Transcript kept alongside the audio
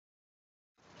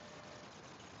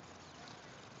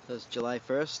So it's July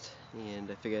 1st,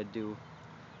 and I figured I'd do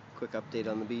a quick update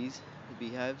on the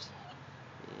beehives.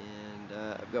 And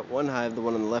I've got one hive, the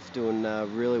one on the left, doing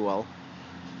really well.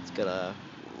 It's got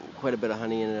quite a bit of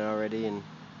honey in it already, and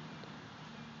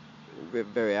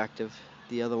very active.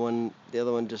 The other one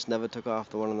just never took off.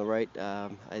 The one on the right,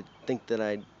 I think that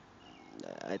I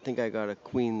think I got a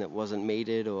queen that wasn't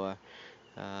mated,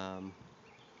 um,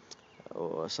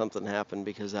 or something happened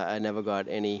because I never got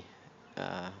any.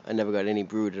 I never got any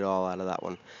brood at all out of that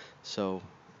one. So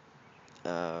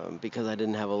because I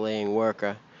didn't have a laying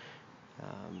worker,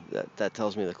 that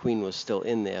tells me the queen was still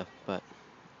in there, but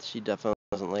she definitely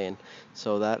wasn't laying.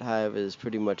 So that hive is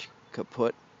pretty much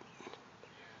kaput.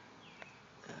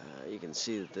 You can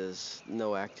see that there's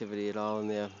no activity at all in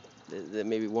there. There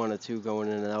may be one or two going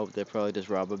in and out. They're probably just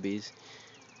robber bees.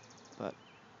 But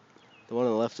the one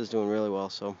on the left is doing really well.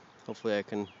 So hopefully I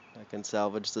can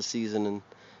salvage the season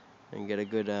and get a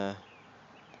good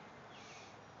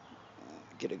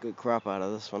crop out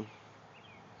of this one.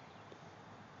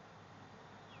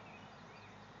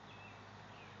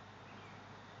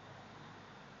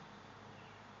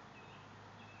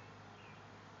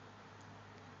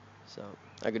 So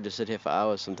I could just sit here for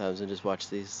hours sometimes and just watch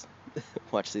these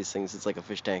watch these things. It's like a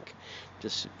fish tank.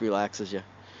 Just relaxes you.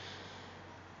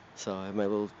 So I have my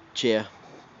little chair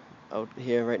out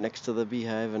here right next to the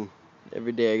beehive, and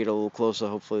every day I get a little closer.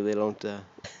 Hopefully they don't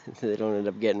they don't end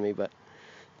up getting me, but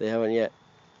they haven't yet.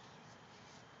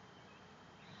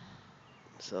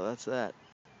 So that's that.